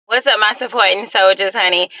What's up, my supporting soldiers,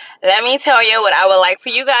 honey? Let me tell you what I would like for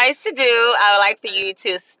you guys to do. I would like for you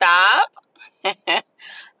to stop,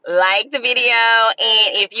 like the video,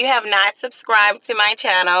 and if you have not subscribed to my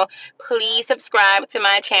channel, please subscribe to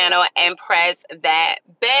my channel and press that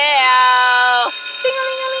bell.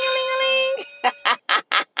 Ding-a-ling-a-ling-a-ling.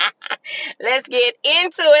 Let's get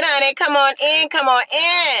into it, honey. Come on in, come on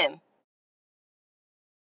in.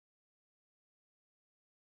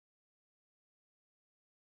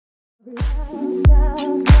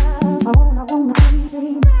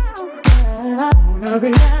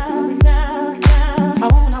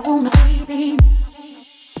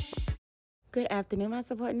 Good afternoon, my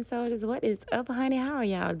supporting soldiers. What is up, honey? How are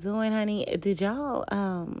y'all doing, honey? Did y'all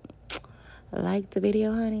like the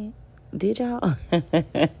video, honey? Did y'all? All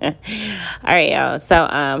right, y'all. So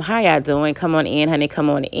how y'all doing? Come on in, honey. Come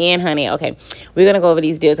on in, honey. Okay, we're gonna go over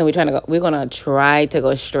these deals, and we're gonna try to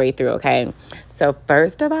go straight through. Okay. So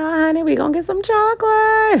first of all, honey, we're gonna get some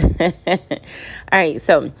chocolate. All right,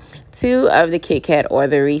 so 2 of the Kit Kat or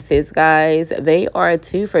the Reese's, guys, they are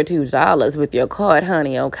 2 for $2 with your card,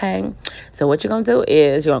 honey. Okay. So what you're gonna do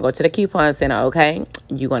is you're gonna go to the coupon center. Okay.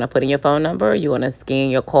 You're gonna put in your phone number. You're gonna scan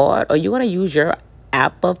your card, or you're gonna use your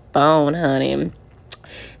Apple phone, honey.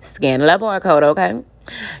 Scan the barcode, okay?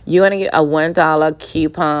 You're going to get a $1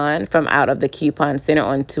 coupon from out of the coupon center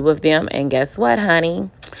on 2 of them. And guess what, honey?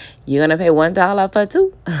 You're going to pay $1 for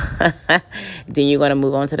 2. Then you're going to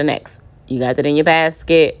move on to the next. You got that in your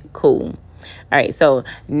basket. Cool. All right, so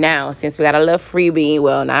now since we got a little freebie,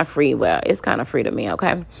 well, not free, well, it's kind of free to me,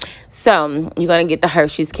 okay? So you're going to get the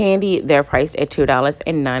Hershey's candy. They're priced at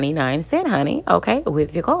 $2.99, honey, okay,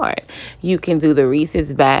 with your card. You can do the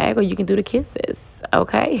Reese's bag, or you can do the Kisses,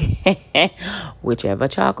 okay? Whichever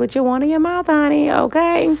chocolate you want in your mouth, honey,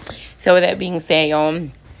 okay? So with that being said,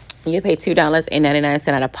 you pay $2.99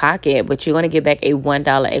 out of pocket, but you're going to get back a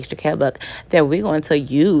 $1 extra care buck that we're going to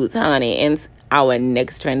use, honey, in our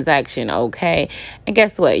next transaction, okay? And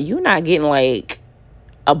guess what? You're not getting like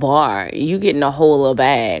a bar. You getting a whole little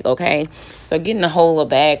bag, okay? So getting a whole little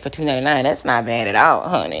bag for $2.99, that's not bad at all,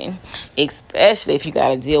 honey. Especially if you got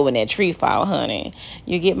to deal with that tree file, honey.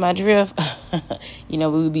 You get my drift? You know,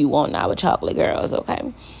 we would be wanting our chocolate girls,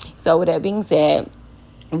 okay? So with that being said,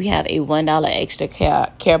 we have a $1 extra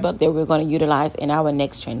care buck that we're going to utilize in our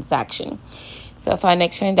next transaction. So for our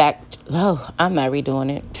next transaction, I'm not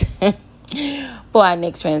redoing it. For our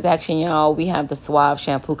next transaction, y'all, we have the Suave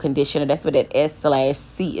shampoo conditioner. That's what that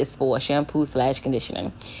S/C is for,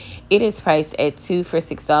 shampoo/conditioner. It is priced at 2 for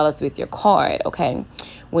 $6 with your card, okay?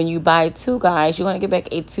 When you buy 2, guys, you're going to get back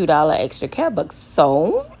a $2 extra care buck.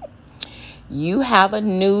 So you have a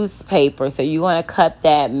newspaper, so you're going to cut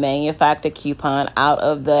that manufacturer coupon out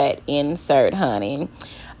of that insert, honey.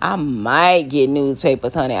 I might get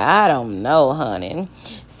newspapers, honey. I don't know, honey.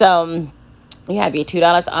 So you have your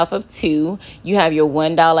 $2 off of 2. You have your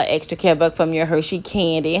 $1 extra care buck from your Hershey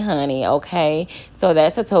candy, honey, okay? So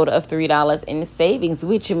that's a total of $3 in savings,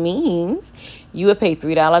 which means you would pay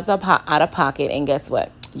 $3 out of pocket, and guess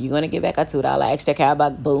what? You're going to get back a $2 extra care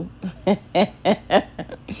buck, boo.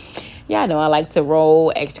 Y'all know I like to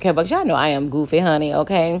roll extra care bucks. Y'all know I am goofy, honey,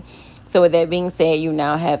 okay? So with that being said, you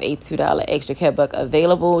now have a $2 extra care buck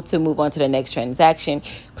available to move on to the next transaction.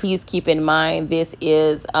 Please keep in mind this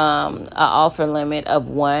is an offer limit of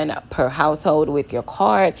 1 per household with your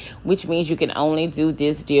card, which means you can only do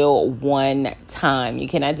this deal 1 time. You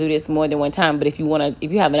cannot do this more than 1 time. But if you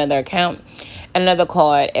have another account, another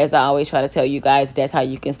card, as I always try to tell you guys, that's how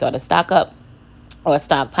you can start a stock up or a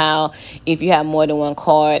stockpile if you have more than 1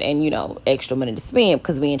 card and, you know, extra money to spend,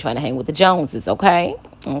 because we ain't trying to hang with the Joneses, okay?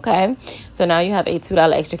 Okay, so now you have a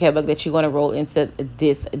 $2 extra care buck that you're going to roll into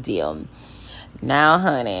this deal. Now,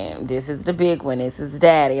 honey, this is the big one. This is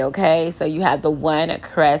daddy, okay? So you have the 1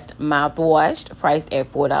 Crest mouthwash priced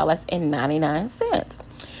at $4.99.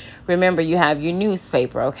 Remember, you have your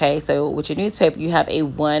newspaper, okay? So with your newspaper, you have a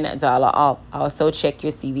 $1 off. Also, check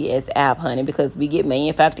your CVS app, honey, because we get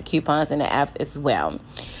manufacturer coupons in the apps as well.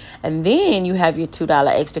 And then you have your $2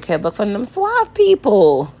 extra care buck from them Suave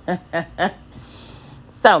people.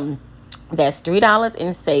 So that's $3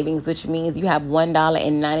 in savings, which means you have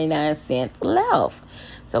 $1.99 left.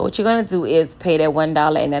 So what you're going to do is pay that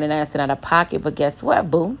 $1.99 out of pocket. But guess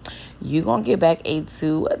what, boo? You're going to get back a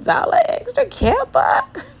 $2 extra care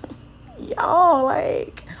buck. Y'all,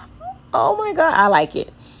 like, oh my God, I like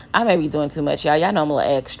it. I may be doing too much, y'all. Y'all know I'm a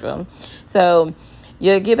little extra. So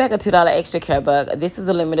you'll get back a $2 extra care buck. This is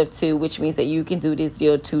a limit of 2, which means that you can do this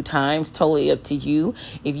deal 2 times. Totally up to you.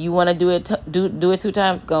 If you want to do it, do it 2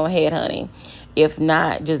 times, go ahead, honey. If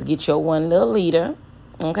not, just get your 1 little liter,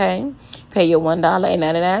 okay? Pay your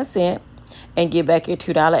 $1.99. and get back your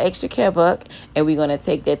 $2 extra care buck. And we're going to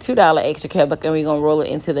take that $2 extra care buck and we're going to roll it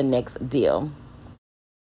into the next deal.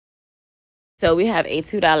 So we have a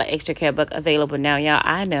 $2 extra care buck available now, y'all.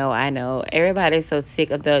 I know. Everybody's so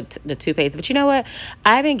sick of the toothpaste, but you know what?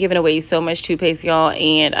 I've been giving away so much toothpaste, y'all,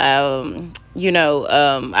 and I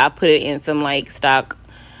put it in some like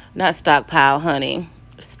not stockpile, honey.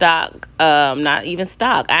 Stock, not even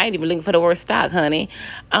stock. I ain't even looking for the word stock, honey.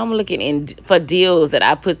 I'm looking for deals that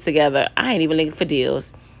I put together. I ain't even looking for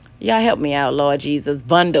deals. Y'all help me out, Lord Jesus.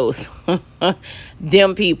 Bundles.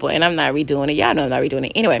 Them people. And I'm not redoing it. Y'all know I'm not redoing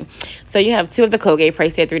it. Anyway, so you have 2 of the Colgate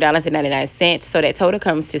priced at $3.99. So that total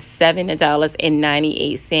comes to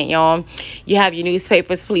 $7.98, y'all. You have your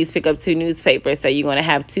newspapers. Please pick up 2 newspapers. So you're going to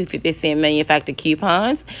have 2 50-cent manufactured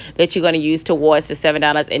coupons that you're going to use towards the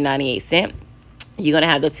 $7.98. You're going to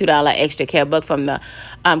have the $2 extra care buck from the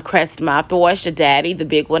Crest mouthwash, the Daddy, the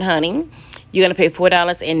big one, honey. You're going to pay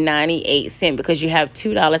 $4.98 because you have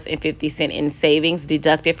 $2.50 in savings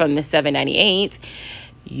deducted from the $7.98.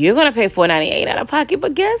 You're going to pay $4.98 out of pocket.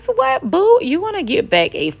 But guess what, boo? You're going to get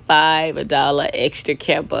back a $5 extra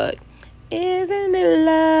care buck. Isn't it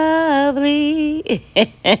lovely?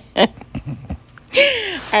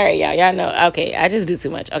 All right, y'all. Y'all know. Okay, I just do too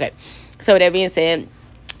much. Okay. So that being said,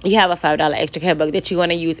 you have a $5 extra care buck that you're going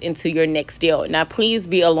to use into your next deal. Now, please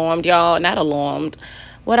be alarmed, y'all. Not alarmed.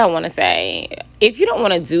 What I want to say, if you don't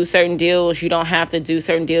want to do certain deals, you don't have to do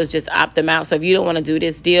certain deals. Just opt them out. So if you don't want to do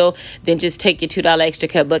this deal, then just take your $2 extra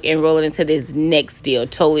care buck and roll it into this next deal.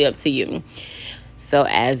 Totally up to you. So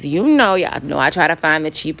as you know, y'all know I try to find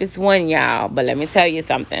the cheapest one, y'all. But let me tell you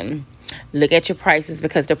something. Look at your prices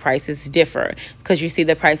because the prices differ. Because you see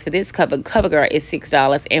the price for this CoverGirl is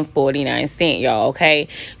 $6.49, y'all, okay?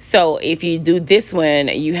 So if you do this one,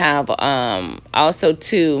 you have also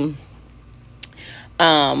two...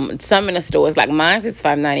 some in the stores, like mine is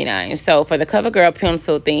 $5.99. So for the CoverGirl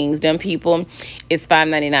pencil things, them people, it's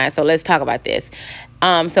 $5.99. So let's talk about this.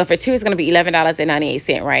 So for 2, it's going to be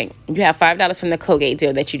 $11.98, right? You have $5 from the Colgate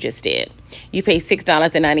deal that you just did. You pay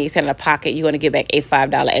 $6.98 in a pocket. You're going to get back a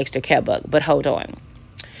 $5 extra care buck. But hold on.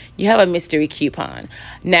 You have a mystery coupon.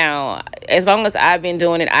 Now, as long as I've been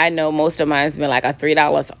doing it, I know most of mine has been like a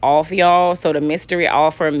 $3 off, y'all. So the mystery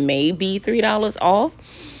offer may be $3 off.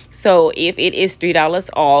 So if it is $3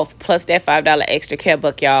 off plus that $5 extra care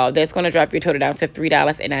buck, y'all, that's going to drop your total down to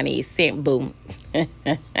 $3.98. Boom.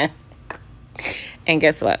 And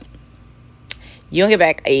guess what? You'll get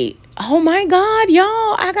back a... Oh, my God,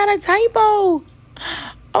 y'all. I got a typo.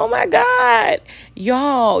 Oh, my God.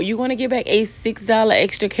 Y'all, you're going to get back a $6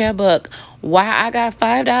 extra care buck. Why I got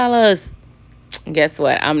 $5? Guess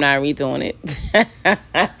what? I'm not redoing it.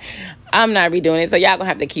 I'm not redoing it. So y'all gonna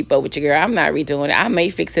have to keep up with your girl. I'm not redoing it. I may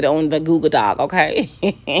fix it on the Google Doc, okay?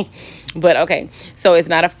 But okay, so it's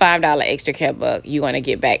not a $5 extra care buck you're gonna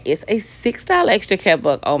get back. It's a $6 extra care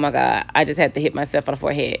buck. Oh my God, I just had to hit myself on the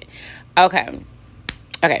forehead. Okay.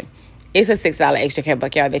 It's a $6 extra care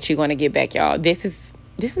buck, y'all, that you're gonna get back, y'all. This is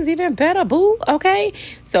even better, boo. Okay.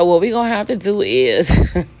 So what we're gonna have to do is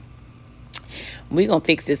we're going to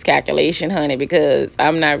fix this calculation, honey, because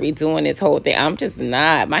I'm not redoing this whole thing. I'm just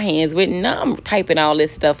not. My hands with I'm typing all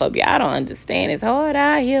this stuff up. Y'all don't understand. It's hard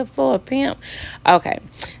out here for a pimp. Okay.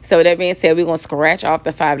 So that being said, we're going to scratch off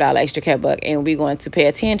the $5 extra care buck, and we're going to pay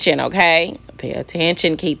attention, okay? Pay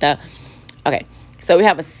attention, Keitha. Okay. So we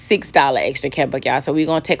have a $6 extra care buck, y'all. So we're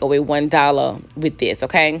going to take away $1 with this,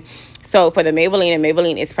 okay? So for the Maybelline, and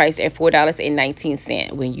Maybelline is priced at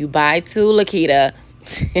 $4.19. When you buy 2, Lakita,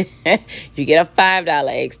 you get a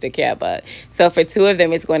 $5 extra care buck. So for 2 of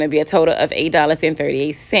them, it's going to be a total of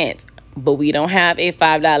 $8.38. But we don't have a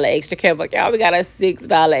 $5 extra care buck, y'all. We got a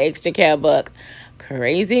 $6 extra care buck.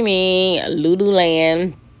 Crazy me,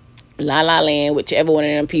 Lululand, La La Land, whichever one of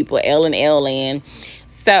them people, L and L Land.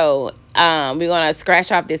 So we're going to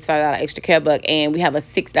scratch off this $5 extra care buck, and we have a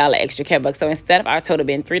 $6 extra care buck. So instead of our total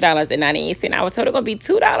being $3.98, our total going to be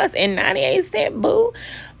 $2.98, boo.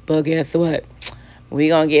 But guess what? We're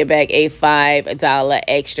going to get back a $5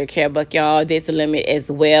 extra care buck, y'all. This limit, as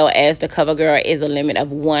well as the CoverGirl, is a limit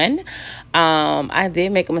of 1. I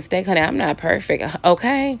did make a mistake, honey. I'm not perfect,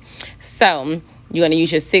 okay? So you're going to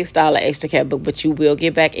use your $6 extra care buck, but you will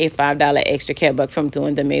get back a $5 extra care buck from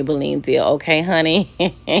doing the Maybelline deal, okay, honey?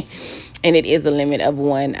 And it is a limit of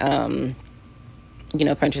 1,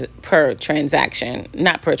 per transaction.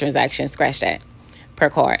 Not per transaction, scratch that. per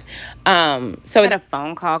card. So I had a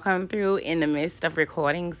phone call come through in the midst of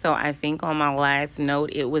recording. So I think on my last note,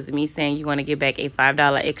 it was me saying you're going to get back a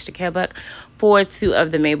 $5 extra care buck for 2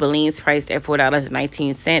 of the Maybellines priced at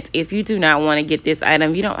 $4.19. If you do not want to get this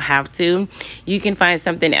item, you don't have to. You can find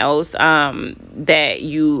something else that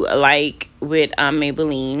you like with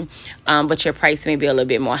Maybelline, but your price may be a little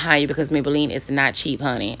bit more higher because Maybelline is not cheap,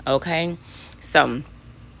 honey. Okay, so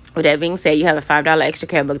with that being said, you have a $5 extra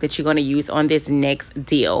care buck that you're going to use on this next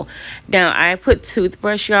deal. Now, I put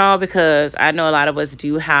toothbrush, y'all, because I know a lot of us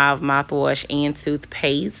do have mouthwash and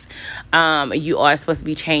toothpaste. You are supposed to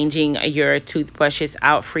be changing your toothbrushes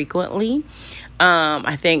out frequently.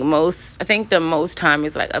 I think the most time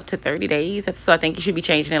is like up to 30 days. So I think you should be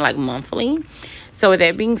changing it like monthly. So with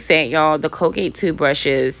that being said, y'all, the Colgate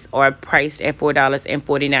toothbrushes are priced at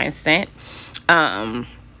 $4.49.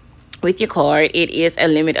 With your card, it is a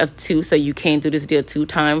limit of 2, so you can do this deal 2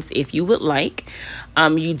 times if you would like.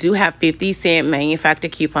 You do have 50-cent manufacturer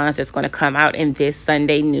coupons that's going to come out in this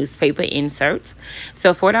Sunday newspaper inserts.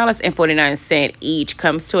 So $4.49 each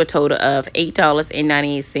comes to a total of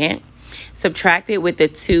 $8.98. Subtracted with the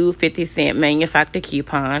 2 50-cent manufacturer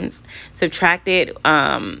coupons. Subtracted the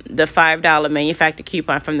 $5 manufacturer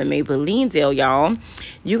coupon from the Maybelline deal, y'all.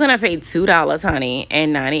 You're going to pay $2, honey,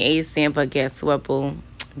 and 98 cents. But guess what, boo?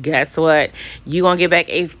 Guess what? You're going to get back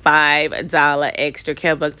a $5 extra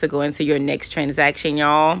care buck to go into your next transaction,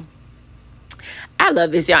 y'all. I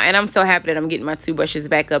love this, y'all, and I'm so happy that I'm getting my toothbrushes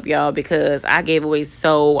back up, y'all, because I gave away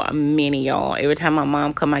so many, y'all. Every time my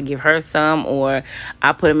mom come, I give her some, or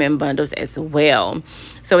I put them in bundles as well.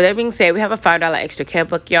 So with that being said, we have a $5 extra care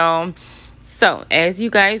buck, y'all. So as you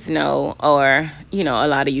guys know, or, you know, a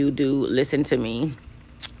lot of you do listen to me,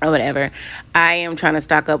 or whatever, I am trying to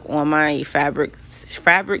stock up on my fabric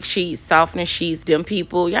sheets, softener sheets, them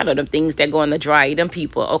people. Y'all know them things that go in the dryer, them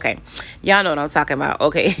people. Okay, y'all know what I'm talking about.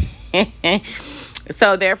 Okay.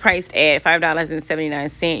 So they're priced at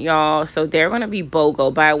 $5.79, y'all. So they're going to be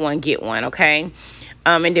BOGO, buy one, get one, okay?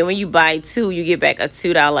 And then when you buy 2, you get back a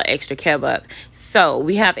 $2 extra care buck. So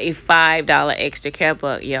we have a $5 extra care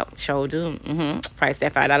buck. Yep, sure do. Priced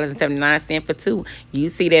at $5.79 for 2. You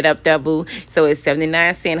see that up there, boo. So it's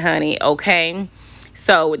 79 cents, honey, okay?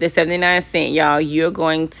 So with the 79 cents, y'all, you're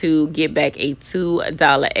going to get back a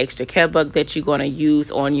 $2 extra care buck that you're going to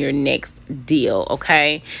use on your next deal,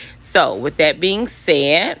 okay? So with that being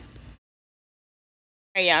said,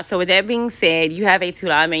 all right, y'all, so with that being said, you have a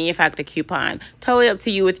 $2 manufacturer coupon. Totally up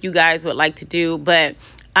to you what you guys would like to do, but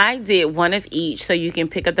I did one of each, so you can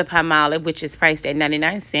pick up the Palmolive, which is priced at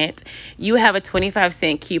 99 cents. You have a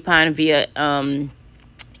 25-cent coupon via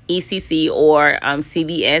ECC or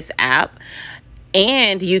CVS app,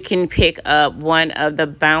 and you can pick up one of the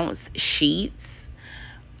bounce sheets,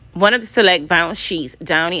 one of the select bounce sheets,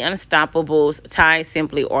 Downy Unstoppables, Tide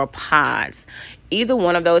Simply, or Pods. Either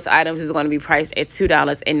one of those items is going to be priced at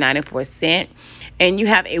 $2.94, and you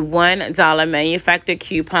have a $1 manufacturer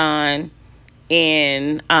coupon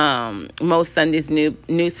in most Sundays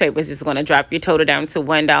newspapers. Is going to drop your total down to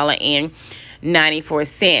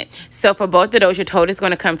 $1.94. So for both of those, your total is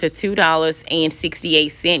going to come to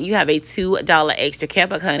 $2.68. You have a $2 extra care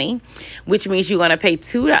buck, honey, which means you're going to pay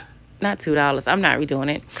not $2. I'm not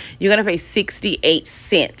redoing it. You're going to pay 68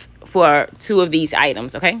 cents for 2 of these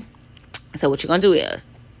items, okay? So what you're going to do is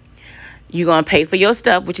you're going to pay for your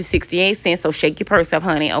stuff, which is 68 cents. So shake your purse up,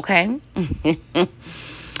 honey, okay?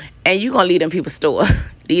 And you're going to leave them people's store.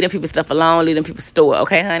 Leave them people's stuff alone. Leave them people's store.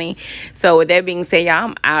 Okay, honey? So with that being said, y'all,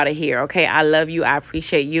 I'm out of here. Okay? I love you. I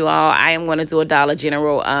appreciate you all. I am going to do a Dollar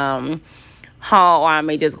General haul, or I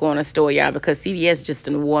may just go in a store, y'all, because CVS just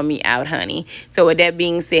done wore me out, honey. So with that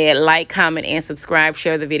being said, like, comment, and subscribe.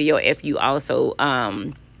 Share the video if you also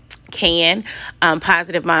can.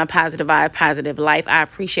 Positive mind, positive vibe, positive life. I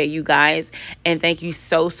appreciate you guys, and thank you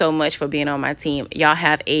so much for being on my team. Y'all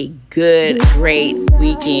have a good, great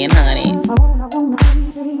weekend, honey.